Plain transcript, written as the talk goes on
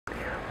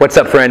What's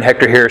up, friend?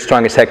 Hector here,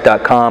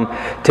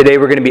 strongestheck.com. Today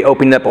we're going to be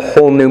opening up a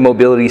whole new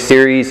mobility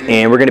series,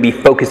 and we're going to be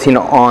focusing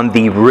on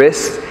the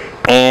wrist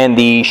and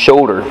the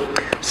shoulder.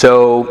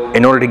 So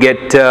in order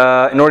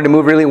to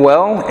move really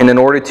well, and in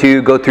order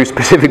to go through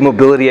specific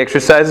mobility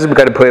exercises, we've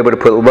got to be able to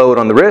put load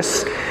on the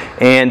wrists,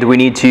 and we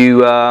need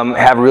to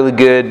have really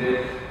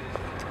good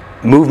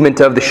movement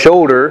of the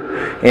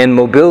shoulder and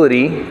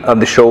mobility of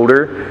the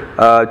shoulder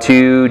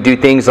to do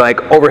things like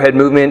overhead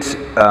movements,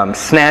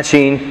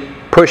 snatching,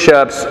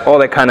 push-ups, all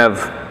that kind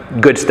of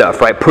good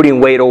stuff, right? Putting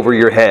weight over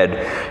your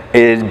head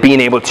is being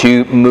able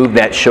to move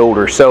that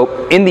shoulder.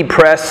 So in the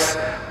press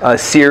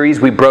series,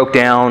 we broke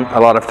down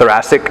a lot of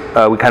thoracic.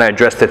 We kind of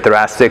addressed the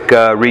thoracic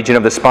region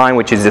of the spine,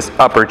 which is this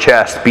upper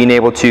chest, being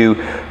able to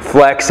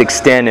flex,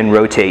 extend, and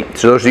rotate.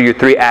 So those are your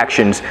three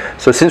actions.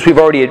 So since we've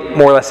already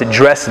more or less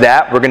addressed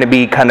that, we're going to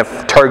be kind of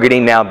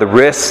targeting now the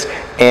wrists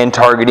and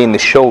targeting the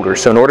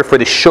shoulders. So in order for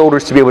the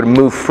shoulders to be able to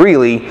move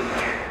freely,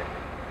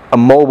 a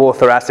mobile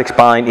thoracic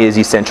spine is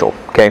essential,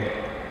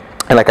 okay?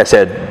 And like I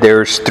said,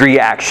 there's three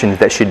actions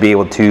that should be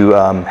able to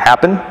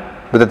happen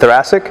with the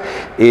thoracic.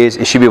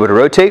 It should be able to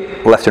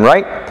rotate left and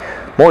right,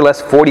 more or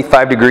less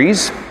 45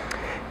 degrees,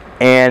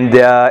 and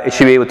it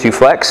should be able to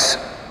flex,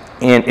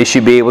 and it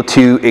should be able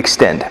to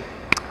extend,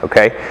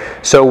 okay?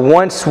 So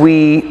once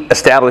we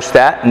establish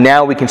that,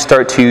 now we can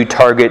start to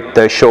target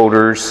the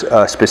shoulders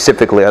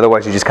specifically.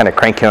 Otherwise, you're just kind of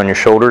cranking on your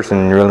shoulders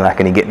and you're really not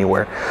going to get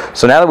anywhere.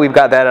 So now that we've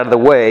got that out of the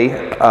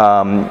way,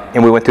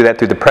 and we went through that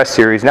through the press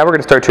series, now we're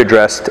going to start to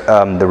address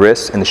the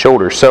wrists and the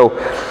shoulders. So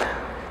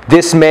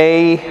this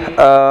may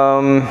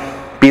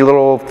be a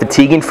little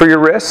fatiguing for your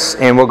wrists,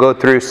 and we'll go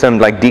through some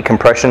like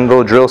decompression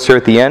little drills here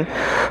at the end.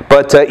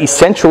 But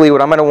essentially what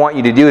I'm going to want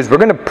you to do is we're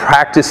going to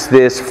practice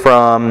this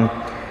from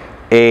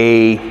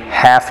a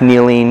half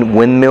kneeling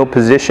windmill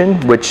position,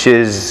 which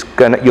is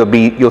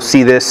you'll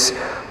see this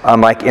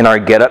like in our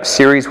get up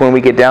series when we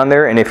get down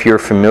there. And if you're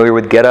familiar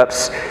with get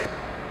ups,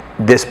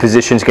 this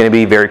position is going to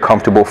be very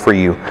comfortable for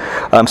you.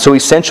 So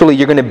essentially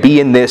you're going to be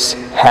in this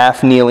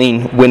half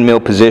kneeling windmill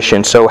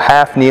position. So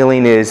half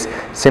kneeling is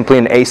simply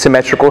an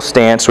asymmetrical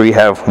stance where you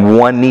have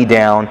one knee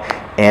down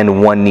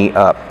and one knee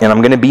up. And I'm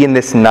going to be in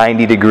this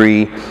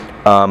 90-degree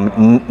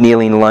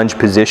kneeling lunge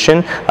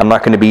position. I'm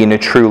not going to be in a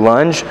true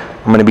lunge.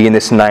 I'm going to be in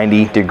this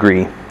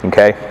 90-degree,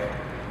 okay?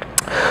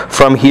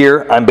 From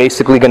here, I'm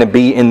basically going to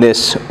be in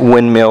this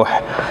windmill,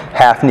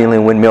 half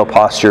kneeling windmill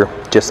posture,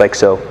 just like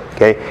so.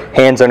 Okay,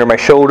 hands under my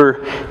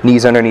shoulder,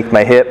 knees underneath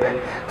my hip.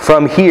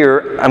 From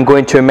here, I'm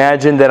going to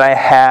imagine that I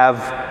have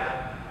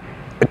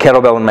a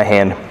kettlebell in my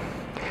hand.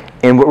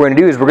 And what we're going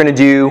to do is we're going to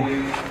do,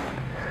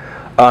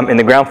 in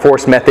the ground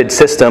force method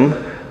system,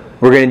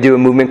 we're going to do a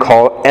movement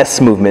called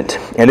S movement.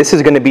 And this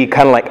is going to be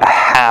kind of like a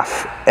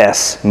half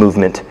S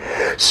movement.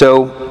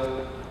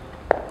 So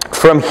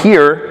from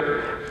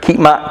here, keep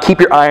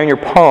your eye on your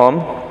palm.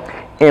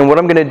 And what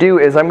I'm going to do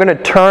is I'm going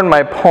to turn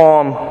my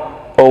palm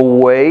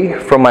away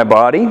from my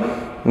body,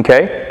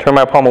 okay? Turn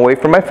my palm away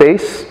from my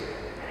face,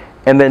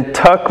 and then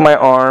tuck my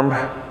arm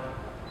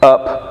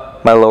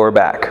up my lower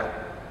back,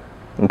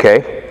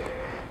 okay?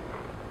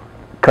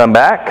 Come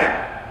back,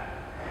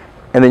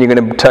 and then you're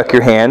going to tuck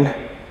your hand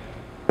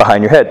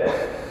behind your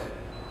head.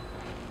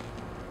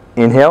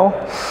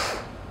 Inhale.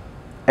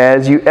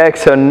 As you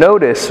exhale,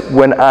 notice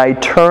when I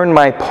turn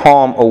my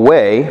palm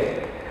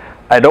away,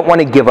 I don't want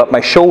to give up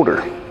my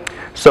shoulder.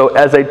 So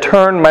as I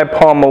turn my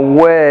palm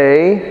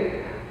away,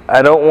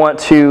 I don't want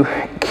to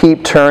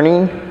keep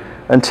turning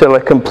until I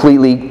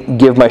completely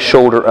give my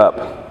shoulder up.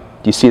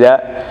 Do you see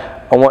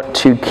that? I want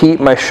to keep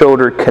my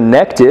shoulder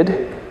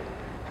connected.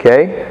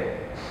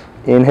 Okay?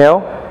 Inhale.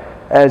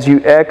 As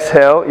you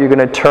exhale, you're going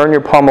to turn your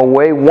palm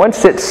away.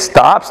 Once it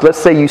stops, let's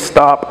say you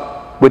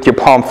stop with your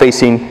palm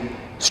facing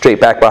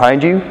straight back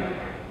behind you,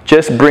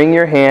 just bring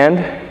your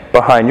hand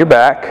behind your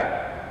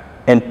back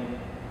and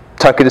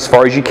tuck it as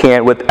far as you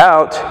can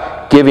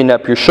without giving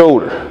up your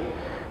shoulder.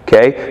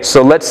 Okay,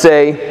 so let's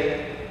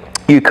say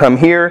you come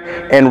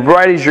here, and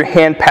right as your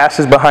hand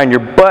passes behind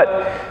your butt,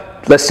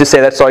 let's just say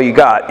that's all you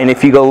got. And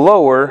if you go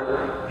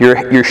lower,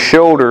 your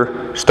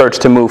shoulder starts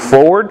to move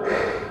forward.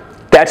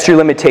 That's your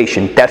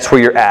limitation. That's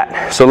where you're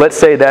at. So let's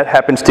say that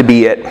happens to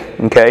be it.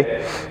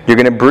 Okay, you're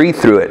going to breathe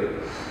through it.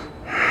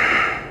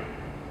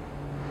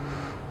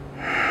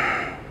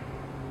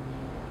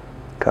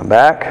 Come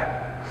back.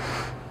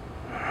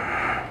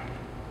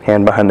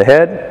 Hand behind the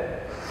head.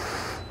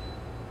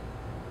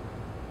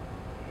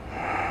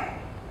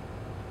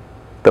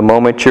 The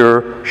moment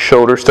your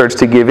shoulder starts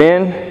to give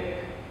in,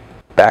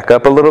 back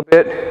up a little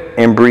bit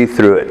and breathe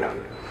through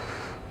it.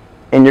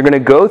 And you're going to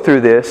go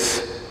through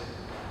this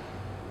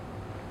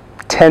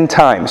 10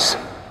 times.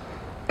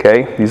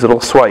 Okay, these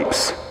little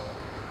swipes.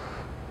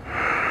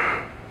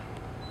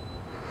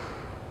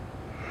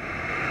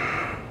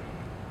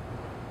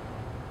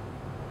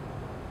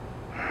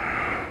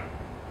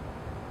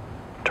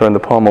 Turn the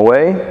palm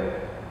away.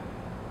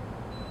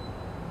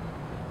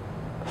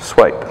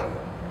 Swipe.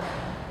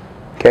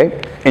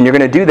 Okay, and you're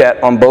going to do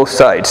that on both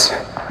sides.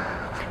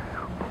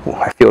 Ooh,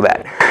 I feel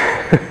that.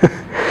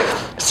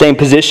 Same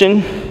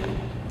position.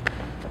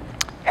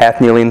 half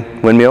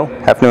kneeling windmill,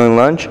 half kneeling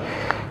lunge.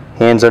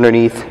 Hands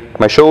underneath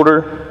my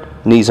shoulder,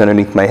 knees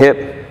underneath my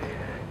hip.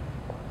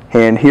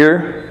 Hand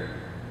here,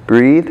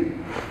 breathe.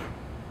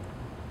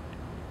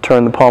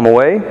 Turn the palm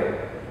away.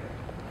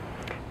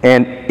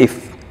 And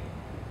if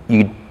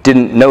you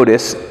didn't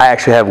notice, I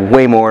actually have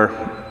way more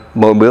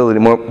mobility,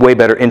 way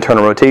better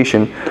internal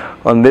rotation.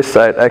 On this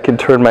side, I can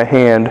turn my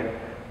hand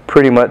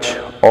pretty much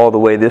all the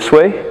way this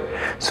way.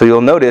 So you'll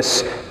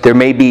notice there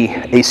may be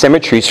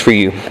asymmetries for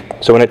you.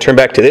 So when I turn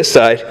back to this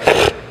side,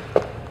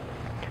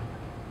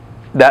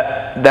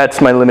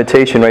 that's my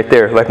limitation right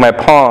there. Like my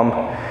palm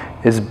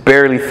is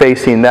barely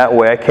facing that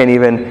way. I can't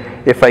even,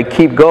 if I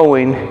keep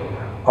going,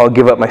 I'll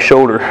give up my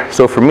shoulder.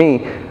 So for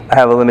me, I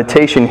have a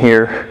limitation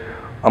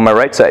here on my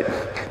right side.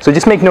 So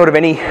just make note of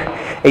any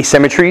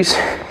asymmetries,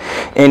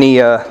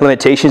 any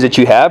limitations that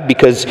you have,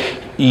 because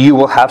you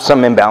will have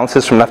some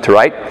imbalances from left to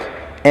right.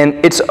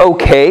 And it's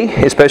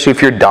okay, especially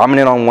if you're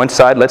dominant on one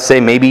side. Let's say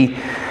maybe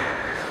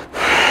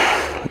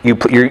you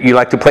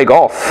like to play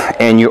golf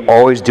and you're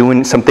always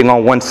doing something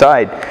on one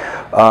side.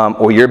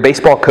 Or you're a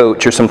baseball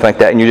coach or something like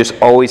that, and you're just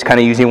always kind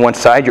of using one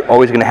side. You're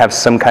always going to have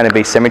some kind of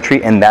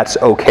asymmetry, and that's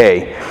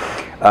okay.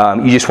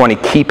 You just want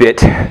to keep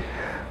it,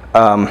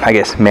 I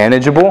guess,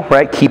 manageable,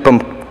 right? Keep them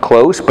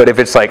close. But if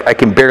it's like I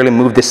can barely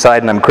move this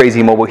side and I'm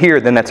crazy mobile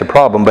here, then that's a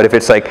problem. But if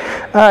it's like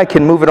I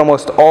can move it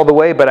almost all the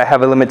way, but I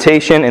have a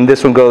limitation, and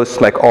this one goes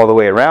like all the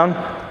way around,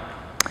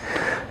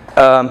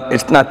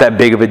 it's not that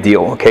big of a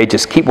deal. Okay,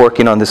 just keep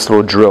working on this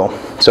little drill.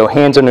 So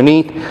hands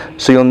underneath.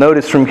 So you'll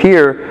notice from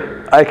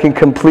here, I can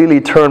completely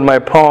turn my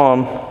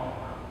palm.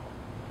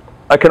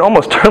 I can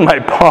almost turn my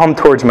palm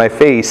towards my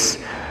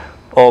face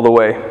all the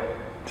way.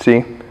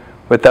 See,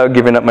 without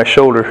giving up my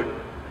shoulder.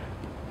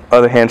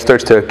 Other hand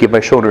starts to give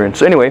my shoulder in.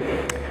 So anyway,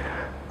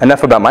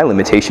 enough about my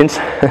limitations.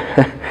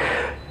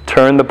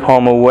 Turn the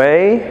palm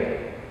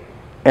away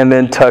and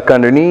then tuck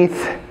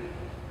underneath.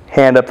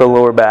 Hand up the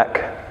lower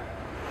back.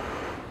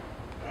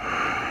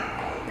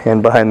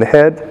 Hand behind the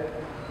head.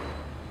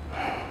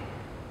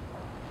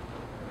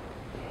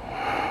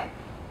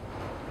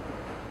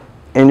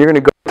 And you're going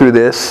to go through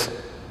this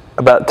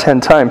about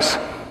 10 times.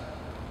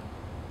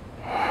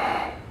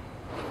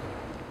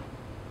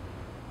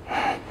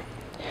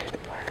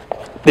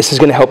 This is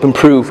going to help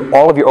improve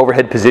all of your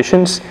overhead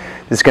positions.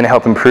 This is going to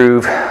help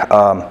improve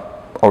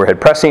overhead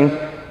pressing,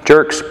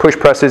 jerks, push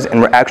presses,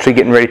 and we're actually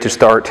getting ready to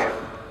start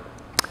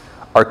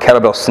our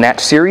kettlebell snatch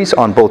series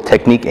on both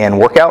technique and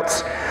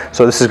workouts.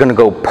 So this is going to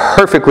go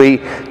perfectly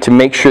to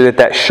make sure that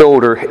that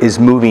shoulder is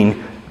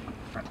moving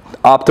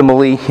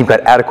optimally. You've got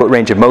adequate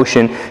range of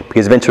motion,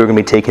 because eventually we're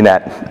going to be taking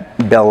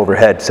that bell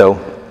overhead. So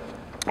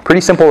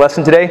pretty simple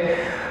lesson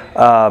today.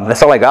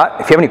 That's all I got.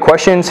 If you have any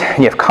questions and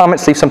you have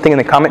comments, leave something in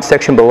the comment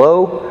section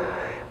below.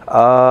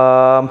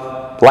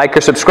 Like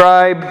or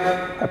subscribe.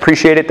 I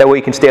appreciate it. That way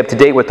you can stay up to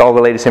date with all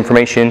the latest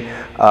information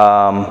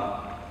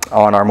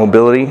on our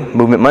Mobility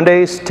Movement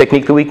Mondays,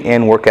 Technique of the Week,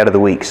 and Workout of the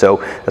Week. So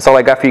that's all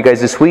I got for you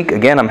guys this week.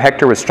 Again, I'm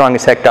Hector with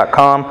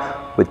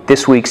StrongAsHeck.com with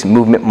this week's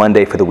Movement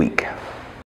Monday for the week.